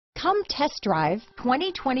Come test drive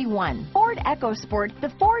 2021 Ford EcoSport.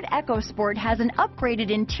 The Ford EcoSport has an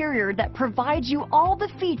upgraded interior that provides you all the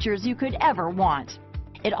features you could ever want.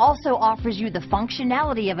 It also offers you the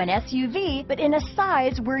functionality of an SUV, but in a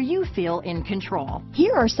size where you feel in control.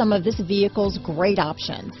 Here are some of this vehicle's great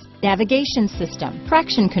options: navigation system,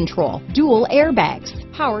 traction control, dual airbags,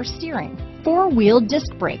 power steering, four-wheel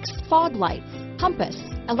disc brakes, fog lights, compass,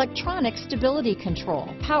 electronic stability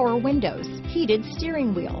control, power windows, heated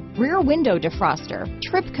steering wheel, rear window defroster,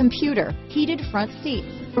 trip computer, heated front seats,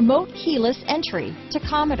 remote keyless entry,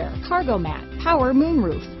 tachometer, cargo mat, power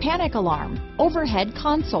moonroof, panic alarm, overhead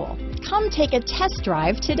console. Come take a test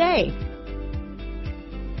drive today.